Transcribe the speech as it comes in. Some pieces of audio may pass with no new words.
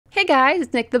Hey guys,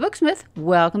 it's Nik the Booksmith.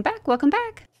 Welcome back, welcome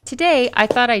back. Today I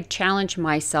thought I'd challenge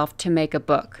myself to make a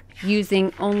book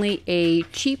using only a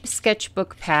cheap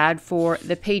sketchbook pad for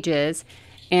the pages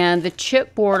and the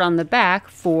chipboard on the back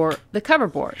for the cover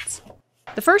boards.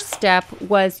 The first step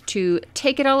was to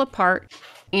take it all apart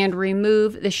and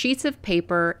remove the sheets of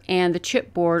paper and the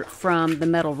chipboard from the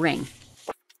metal ring.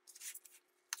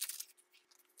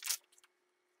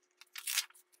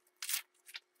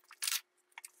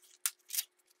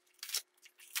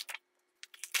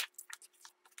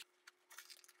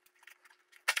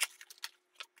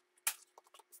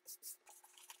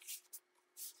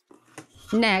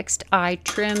 Next, I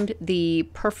trimmed the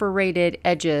perforated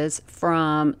edges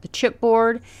from the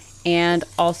chipboard and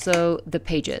also the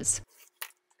pages.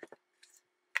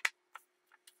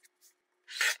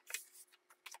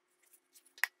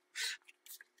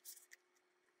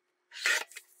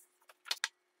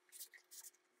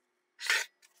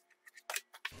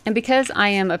 And because I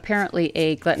am apparently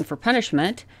a glutton for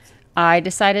punishment, I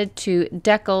decided to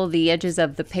decal the edges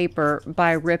of the paper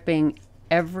by ripping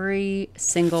every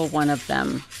single one of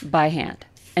them by hand.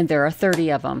 And there are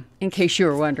 30 of them, in case you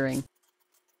were wondering.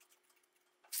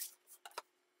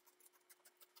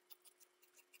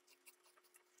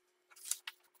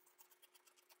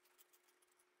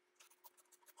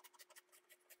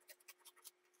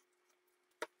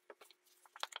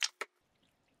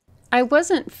 I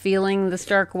wasn't feeling the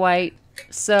stark white,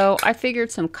 so I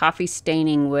figured some coffee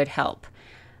staining would help.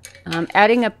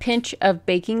 Adding a pinch of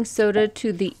baking soda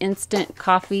to the instant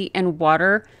coffee and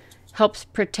water helps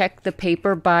protect the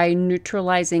paper by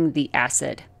neutralizing the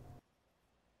acid.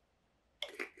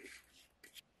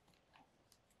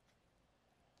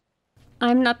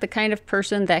 I'm not the kind of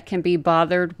person that can be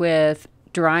bothered with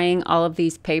drying all of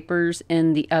these papers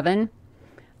in the oven.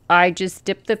 I just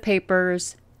dip the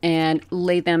papers and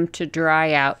lay them to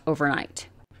dry out overnight.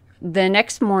 The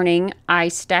next morning, I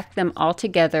stacked them all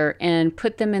together and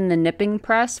put them in the nipping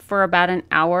press for about an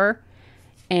hour,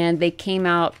 and they came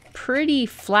out pretty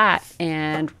flat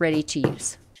and ready to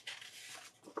use.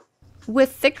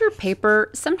 With thicker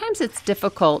paper, sometimes it's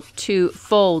difficult to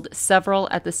fold several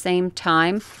at the same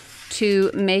time to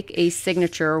make a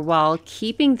signature while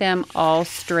keeping them all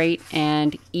straight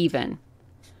and even.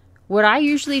 What I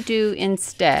usually do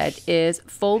instead is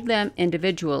fold them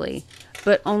individually,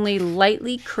 but only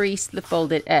lightly crease the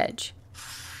folded edge.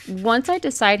 Once I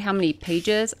decide how many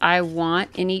pages I want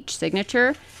in each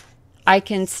signature, I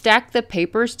can stack the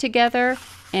papers together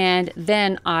and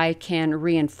then I can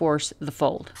reinforce the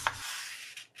fold.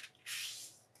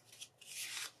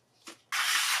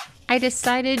 I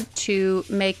decided to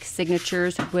make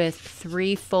signatures with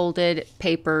 3 folded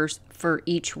papers for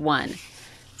each one.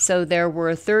 So there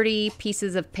were 30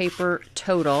 pieces of paper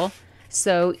total.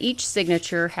 So each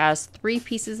signature has 3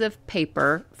 pieces of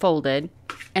paper folded,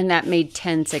 and that made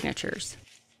 10 signatures.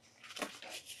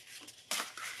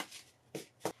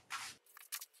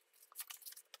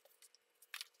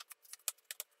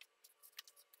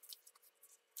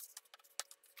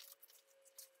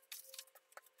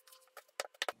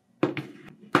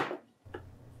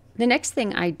 The next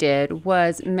thing I did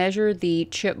was measure the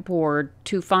chipboard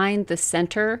to find the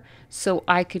center so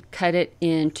I could cut it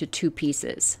into 2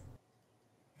 pieces.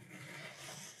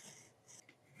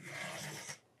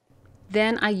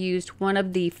 Then I used one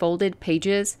of the folded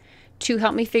pages to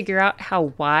help me figure out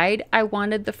how wide I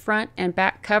wanted the front and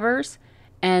back covers,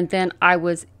 and then I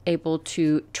was able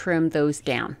to trim those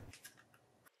down.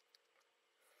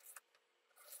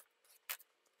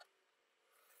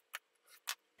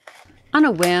 On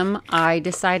a whim, I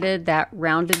decided that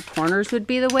rounded corners would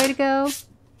be the way to go.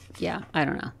 Yeah, I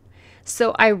don't know.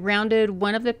 So I rounded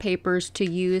one of the papers to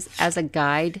use as a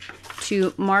guide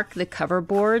to mark the cover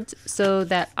boards so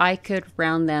that I could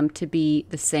round them to be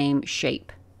the same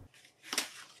shape.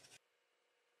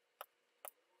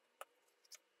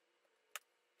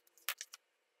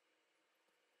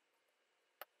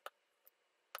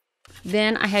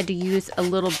 Then I had to use a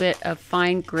little bit of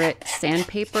fine grit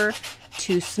sandpaper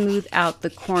to smooth out the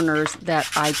corners that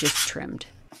I just trimmed.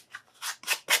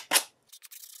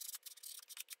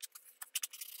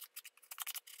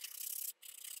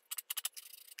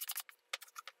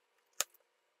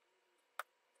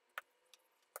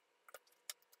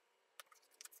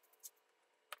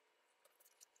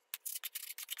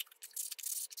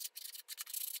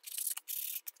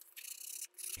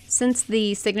 Since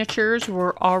the signatures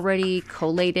were already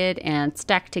collated and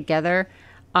stacked together,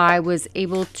 I was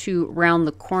able to round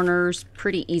the corners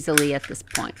pretty easily at this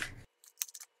point.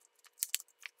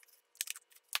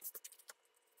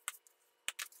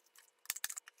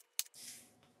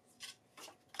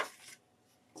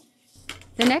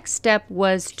 The next step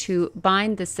was to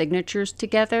bind the signatures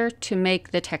together to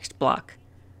make the text block.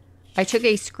 I took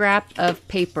a scrap of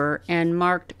paper and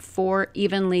marked 4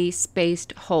 evenly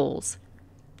spaced holes.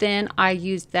 Then I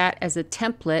used that as a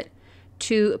template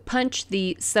to punch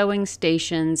the sewing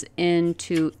stations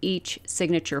into each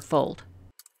signature fold.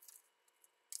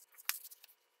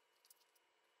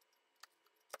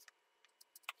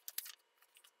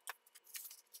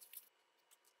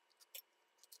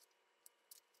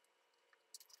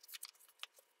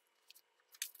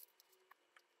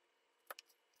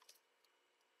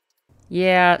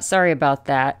 Yeah, sorry about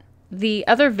that. The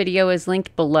other video is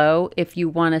linked below if you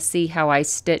want to see how I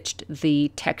stitched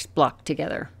the text block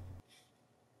together.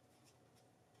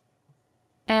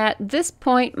 At this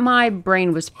point, my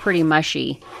brain was pretty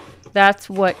mushy. That's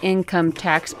what income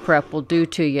tax prep will do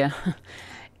to you.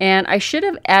 And I should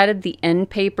have added the end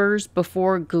papers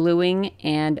before gluing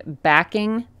and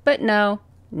backing, but no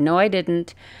I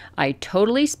didn't. I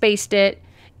totally spaced it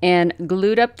and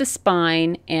glued up the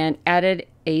spine and added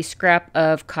a scrap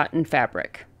of cotton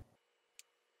fabric.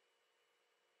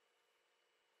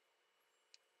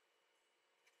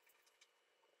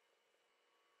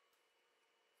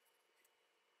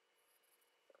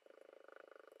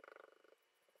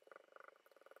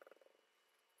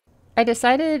 I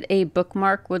decided a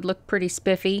bookmark would look pretty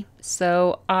spiffy,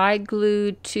 so I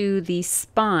glued to the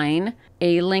spine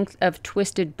a length of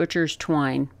twisted butcher's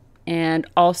twine and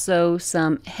also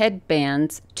some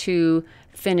headbands to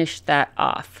finish that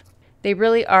off. They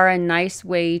really are a nice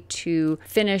way to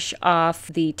finish off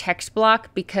the text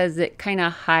block because it kind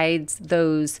of hides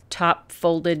those top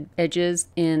folded edges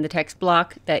in the text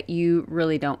block that you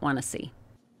really don't want to see.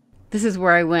 This is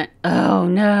where I went, oh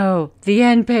no, the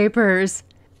end papers.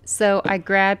 So I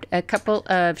grabbed a couple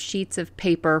of sheets of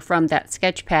paper from that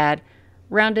sketch pad,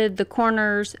 rounded the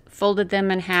corners, folded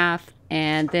them in half,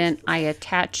 and then I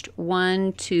attached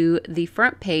one to the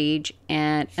front page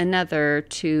and another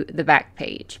to the back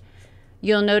page.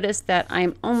 You'll notice that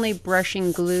I'm only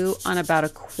brushing glue on about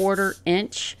 1/4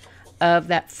 inch of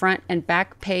that front and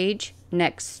back page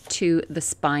next to the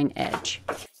spine edge.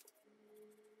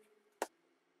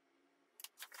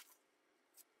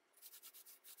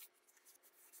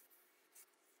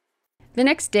 The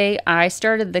next day, I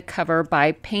started the cover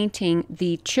by painting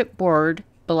the chipboard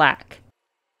black.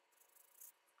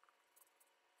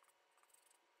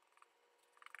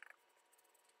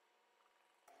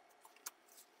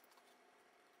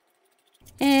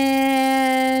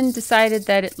 And decided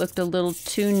that it looked a little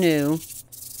too new,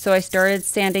 so I started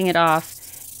sanding it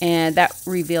off, and that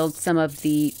revealed some of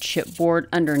the chipboard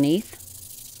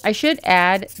underneath. I should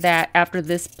add that after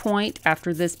this point,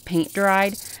 after this paint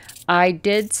dried, I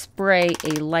did spray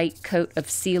a light coat of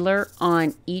sealer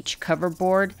on each cover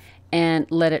board and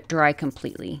let it dry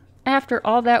completely. After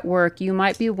all that work, you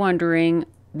might be wondering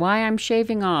why I'm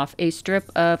shaving off a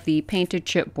strip of the painted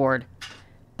chipboard,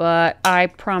 but I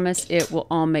promise it will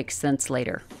all make sense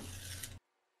later.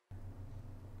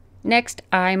 Next,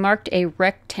 I marked a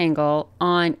rectangle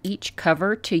on each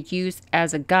cover to use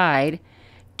as a guide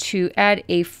to add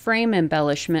a frame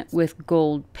embellishment with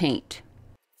gold paint.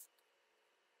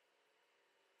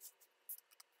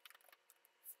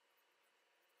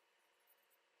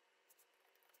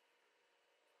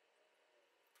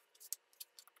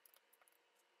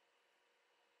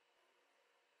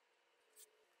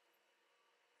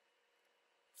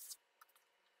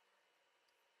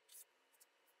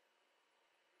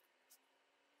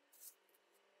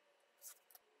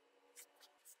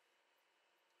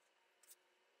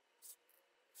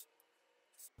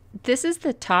 This is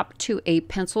the top to a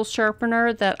pencil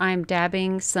sharpener that I'm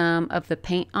dabbing some of the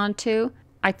paint onto.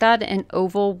 I thought an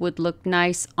oval would look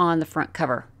nice on the front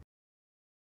cover.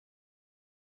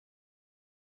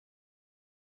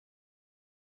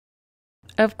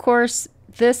 Of course,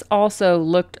 this also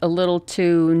looked a little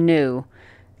too new,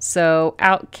 so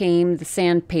out came the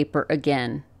sandpaper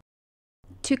again.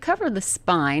 To cover the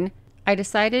spine, I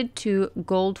decided to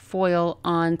gold foil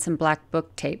on some black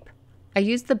book tape. I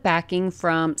used the backing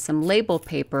from some label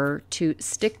paper to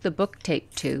stick the book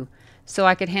tape to, so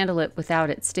I could handle it without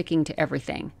it sticking to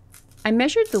everything. I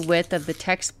measured the width of the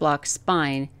text block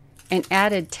spine and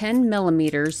added 10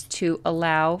 millimeters to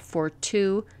allow for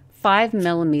 2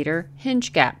 5mm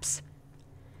hinge gaps.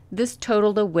 This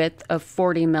totaled a width of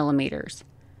 40 millimeters,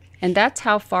 and that's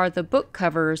how far the book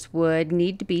covers would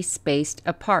need to be spaced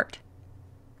apart.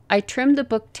 I trimmed the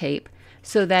book tape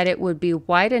so that it would be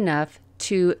wide enough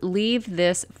to leave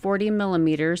this 40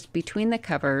 millimeters between the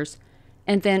covers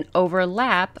and then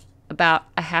overlap about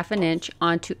 1/2 inch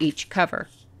onto each cover.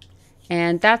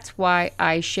 And that's why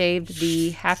I shaved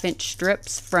the 1/2-inch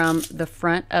strips from the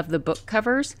front of the book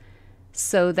covers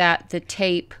so that the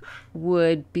tape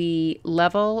would be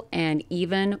level and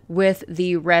even with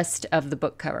the rest of the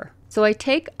book cover. So I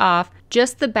take off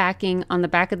just the backing on the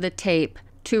back of the tape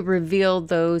to reveal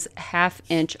those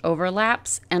 1/2-inch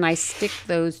overlaps, and I stick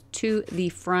those to the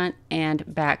front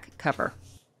and back cover.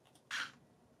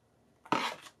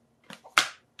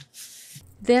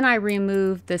 Then I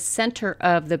remove the center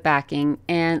of the backing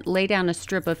and lay down a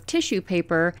strip of tissue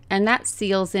paper, and that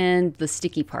seals in the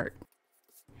sticky part.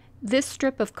 This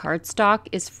strip of cardstock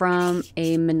is from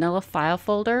a manila file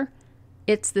folder.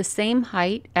 It's the same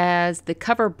height as the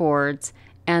cover boards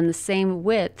and the same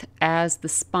width as the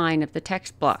spine of the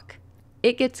text block.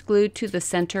 It gets glued to the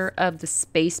center of the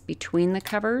space between the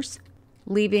covers,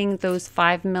 leaving those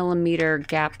 5mm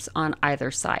gaps on either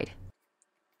side.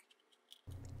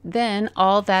 Then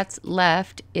all that's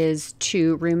left is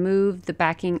to remove the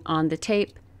backing on the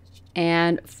tape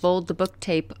and fold the book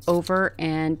tape over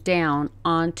and down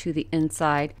onto the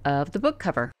inside of the book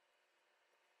cover.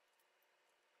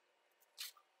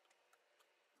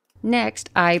 Next,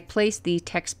 I place the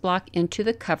text block into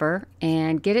the cover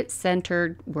and get it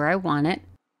centered where I want it.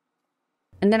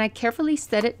 And then I carefully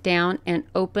set it down and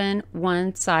open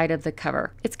one side of the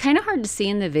cover. It's kind of hard to see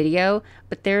in the video,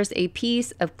 but there's a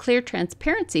piece of clear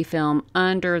transparency film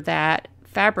under that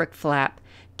fabric flap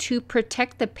to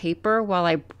protect the paper while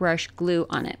I brush glue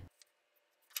on it.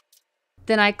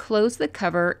 Then I close the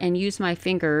cover and use my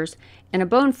fingers and a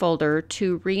bone folder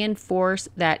to reinforce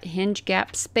that hinge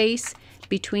gap space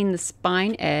between the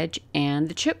spine edge and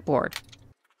the chipboard.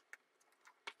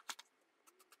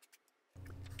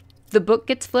 The book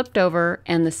gets flipped over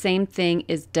and the same thing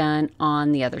is done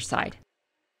on the other side.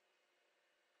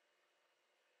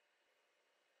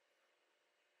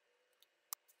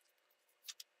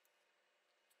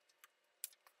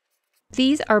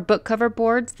 These are book cover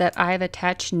boards that I've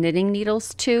attached knitting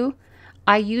needles to.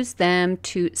 I use them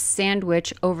to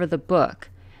sandwich over the book.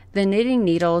 The knitting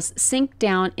needles sink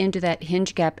down into that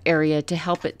hinge gap area to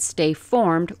help it stay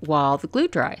formed while the glue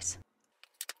dries.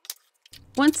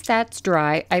 Once that's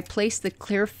dry, I place the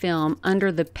clear film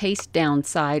under the paste down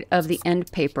side of the end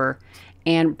paper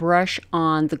and brush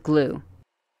on the glue.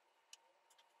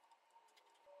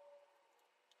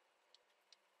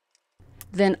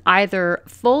 Then either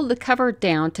fold the cover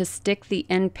down to stick the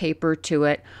end paper to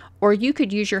it, or you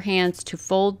could use your hands to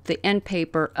fold the end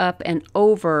paper up and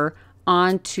over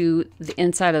onto the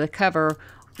inside of the cover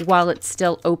while it's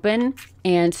still open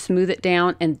and smooth it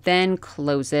down and then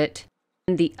close it.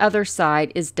 And the other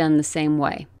side is done the same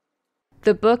way.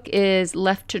 The book is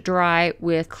left to dry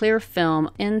with clear film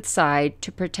inside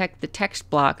to protect the text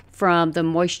block from the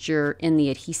moisture in the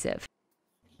adhesive.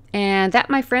 And that,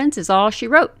 my friends, is all she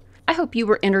wrote. I hope you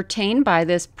were entertained by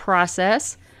this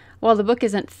process. While the book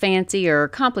isn't fancy or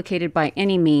complicated by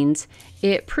any means,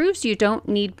 it proves you don't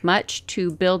need much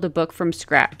to build a book from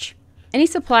scratch. Any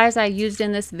supplies I used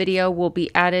in this video will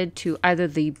be added to either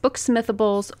the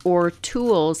Booksmithables or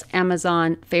Tools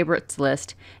Amazon favorites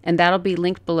list, and that'll be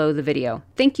linked below the video.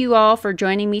 Thank you all for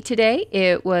joining me today.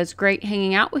 It was great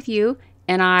hanging out with you,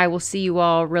 and I will see you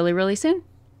all really, really soon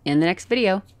in the next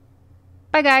video.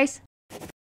 Bye, guys.